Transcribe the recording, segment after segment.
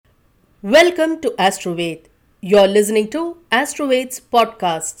Welcome to Astroved. You're listening to Astroved's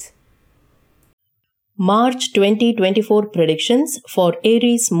podcasts. March 2024 predictions for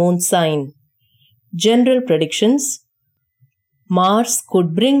Aries moon sign. General predictions. Mars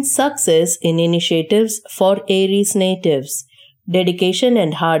could bring success in initiatives for Aries natives. Dedication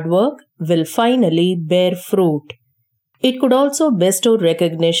and hard work will finally bear fruit. It could also bestow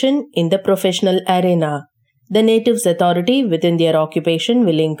recognition in the professional arena. The natives' authority within their occupation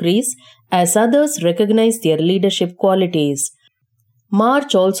will increase as others recognize their leadership qualities.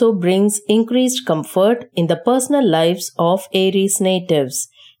 March also brings increased comfort in the personal lives of Aries natives.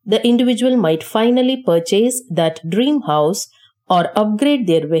 The individual might finally purchase that dream house or upgrade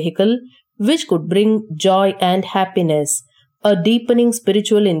their vehicle, which could bring joy and happiness. A deepening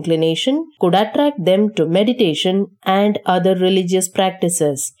spiritual inclination could attract them to meditation and other religious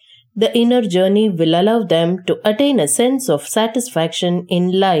practices. The inner journey will allow them to attain a sense of satisfaction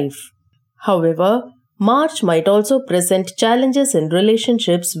in life. However, March might also present challenges in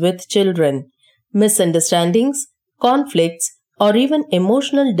relationships with children. Misunderstandings, conflicts, or even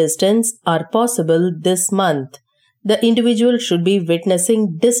emotional distance are possible this month. The individual should be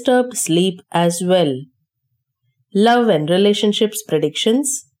witnessing disturbed sleep as well. Love and relationships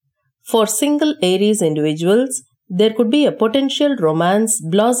predictions. For single Aries individuals, there could be a potential romance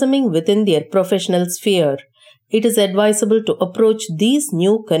blossoming within their professional sphere. It is advisable to approach these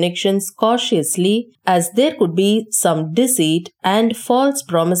new connections cautiously as there could be some deceit and false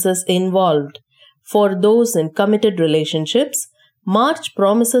promises involved. For those in committed relationships, March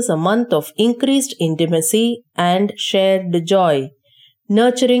promises a month of increased intimacy and shared joy.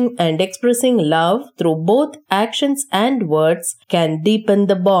 Nurturing and expressing love through both actions and words can deepen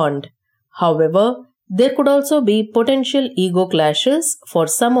the bond. However, there could also be potential ego clashes for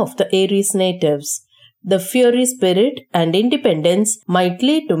some of the Aries natives. The fiery spirit and independence might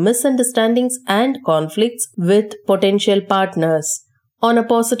lead to misunderstandings and conflicts with potential partners. On a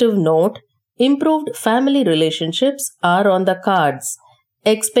positive note, improved family relationships are on the cards.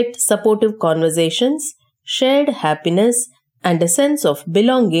 Expect supportive conversations, shared happiness, and a sense of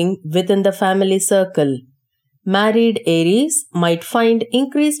belonging within the family circle. Married Aries might find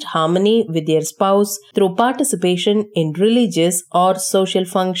increased harmony with their spouse through participation in religious or social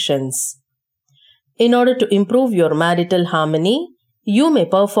functions. In order to improve your marital harmony, you may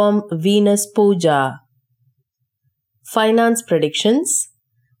perform Venus Puja. Finance predictions.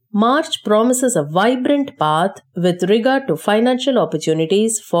 March promises a vibrant path with regard to financial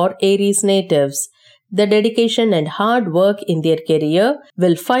opportunities for Aries natives. The dedication and hard work in their career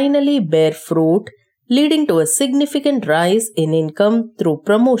will finally bear fruit, leading to a significant rise in income through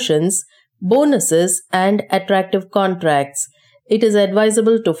promotions, bonuses, and attractive contracts. It is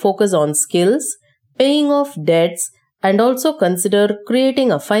advisable to focus on skills, paying off debts, and also consider creating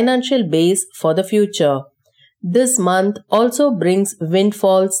a financial base for the future. This month also brings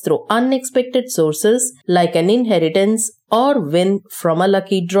windfalls through unexpected sources like an inheritance or win from a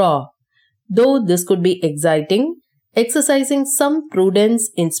lucky draw. Though this could be exciting, exercising some prudence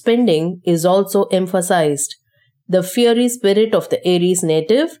in spending is also emphasized. The fiery spirit of the Aries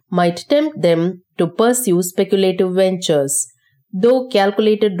native might tempt them to pursue speculative ventures. Though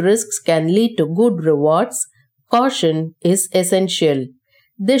calculated risks can lead to good rewards, caution is essential.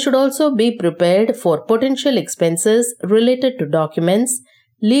 They should also be prepared for potential expenses related to documents,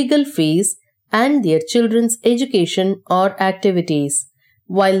 legal fees, and their children's education or activities.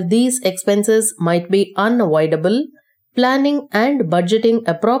 While these expenses might be unavoidable, planning and budgeting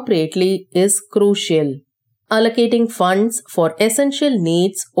appropriately is crucial. Allocating funds for essential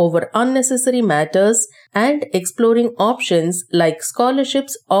needs over unnecessary matters and exploring options like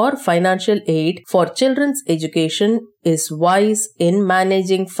scholarships or financial aid for children's education is wise in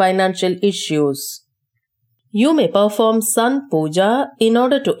managing financial issues. You may perform Sun Puja in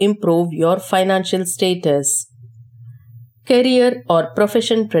order to improve your financial status. Career or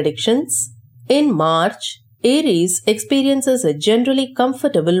profession predictions. In March, Aries experiences a generally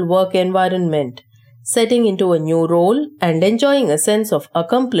comfortable work environment. Setting into a new role and enjoying a sense of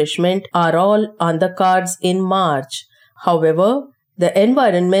accomplishment are all on the cards in March. However, the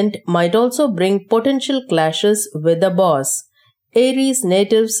environment might also bring potential clashes with the boss. Aries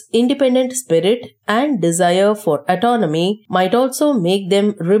natives' independent spirit and desire for autonomy might also make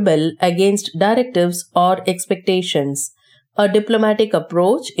them rebel against directives or expectations. A diplomatic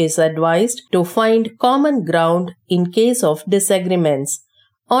approach is advised to find common ground in case of disagreements.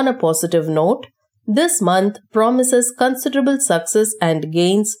 On a positive note, this month promises considerable success and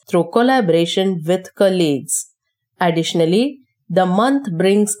gains through collaboration with colleagues. Additionally, the month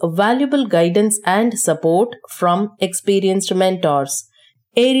brings valuable guidance and support from experienced mentors.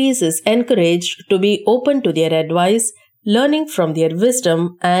 Aries is encouraged to be open to their advice, learning from their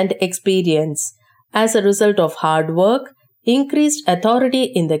wisdom and experience. As a result of hard work, increased authority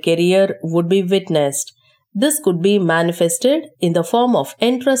in the career would be witnessed. This could be manifested in the form of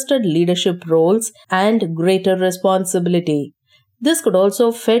entrusted leadership roles and greater responsibility. This could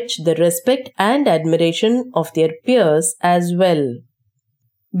also fetch the respect and admiration of their peers as well.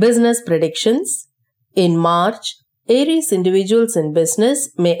 Business predictions. In March, Aries individuals in business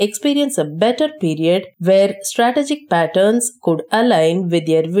may experience a better period where strategic patterns could align with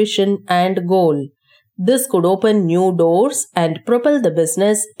their vision and goal. This could open new doors and propel the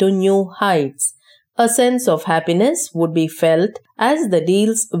business to new heights. A sense of happiness would be felt as the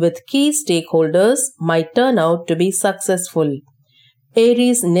deals with key stakeholders might turn out to be successful.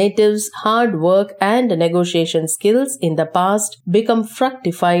 Aries natives' hard work and negotiation skills in the past become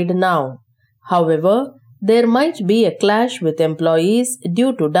fructified now. However, there might be a clash with employees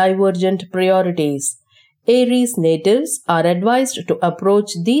due to divergent priorities. Aries natives are advised to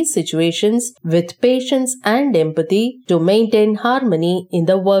approach these situations with patience and empathy to maintain harmony in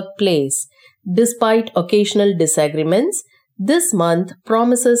the workplace. Despite occasional disagreements, this month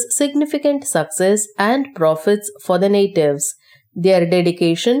promises significant success and profits for the natives. Their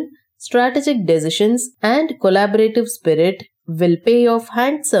dedication, strategic decisions, and collaborative spirit will pay off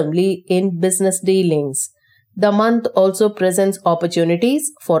handsomely in business dealings. The month also presents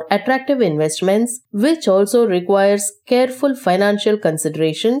opportunities for attractive investments, which also requires careful financial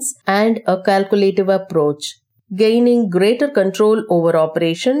considerations and a calculative approach. Gaining greater control over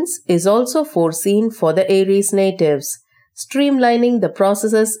operations is also foreseen for the Aries natives. Streamlining the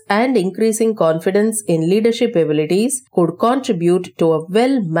processes and increasing confidence in leadership abilities could contribute to a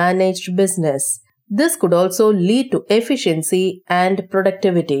well-managed business. This could also lead to efficiency and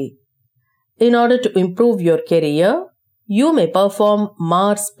productivity. In order to improve your career, you may perform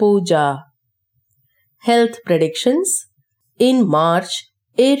Mars Puja. Health predictions. In March,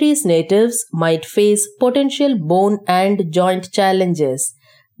 Aries natives might face potential bone and joint challenges.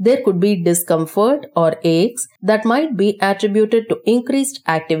 There could be discomfort or aches that might be attributed to increased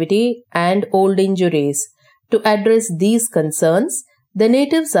activity and old injuries. To address these concerns, the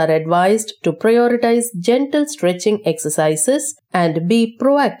natives are advised to prioritize gentle stretching exercises and be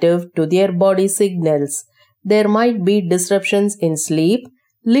proactive to their body signals. There might be disruptions in sleep,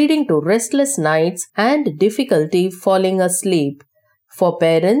 leading to restless nights and difficulty falling asleep. For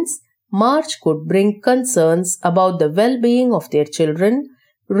parents, March could bring concerns about the well-being of their children,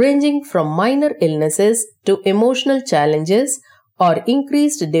 ranging from minor illnesses to emotional challenges or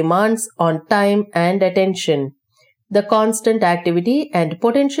increased demands on time and attention. The constant activity and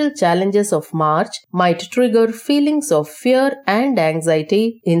potential challenges of March might trigger feelings of fear and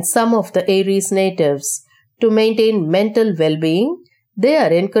anxiety in some of the Aries natives. To maintain mental well-being, they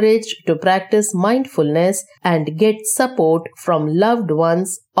are encouraged to practice mindfulness and get support from loved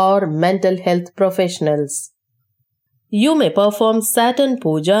ones or mental health professionals. You may perform Saturn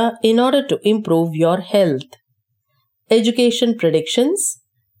Puja in order to improve your health. Education predictions.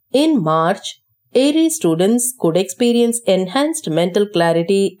 In March, Aries students could experience enhanced mental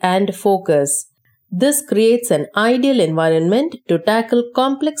clarity and focus. This creates an ideal environment to tackle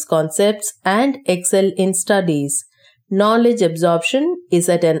complex concepts and excel in studies. Knowledge absorption is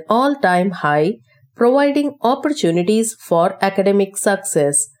at an all-time high, providing opportunities for academic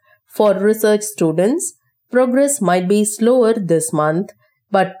success. For research students, progress might be slower this month,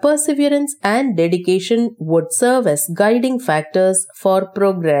 but perseverance and dedication would serve as guiding factors for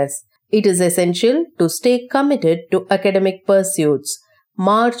progress. It is essential to stay committed to academic pursuits.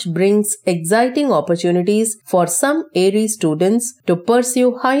 March brings exciting opportunities for some Aries students to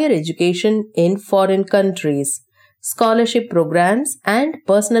pursue higher education in foreign countries. Scholarship programs and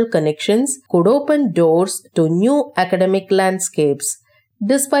personal connections could open doors to new academic landscapes.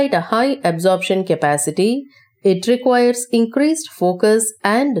 Despite a high absorption capacity, it requires increased focus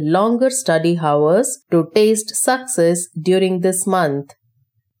and longer study hours to taste success during this month.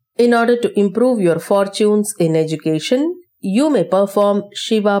 In order to improve your fortunes in education, you may perform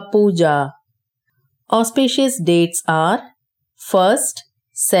Shiva Puja. Auspicious dates are 1st,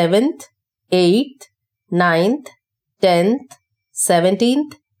 7th, 8th, 9th, 10th,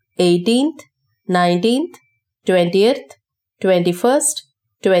 17th, 18th, 19th, 20th, 21st,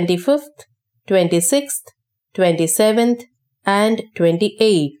 25th, 26th, 27th, and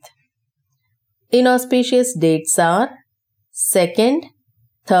 28th. Inauspicious dates are 2nd,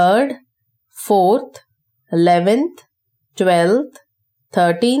 3rd, 4th, 11th, 12th,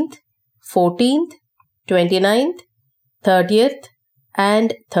 13th, 14th, 29th, 30th,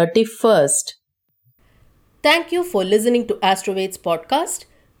 and 31st. Thank you for listening to Astrovade's podcast.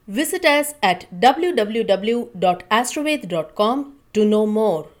 Visit us at www.astrovade.com to know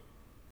more.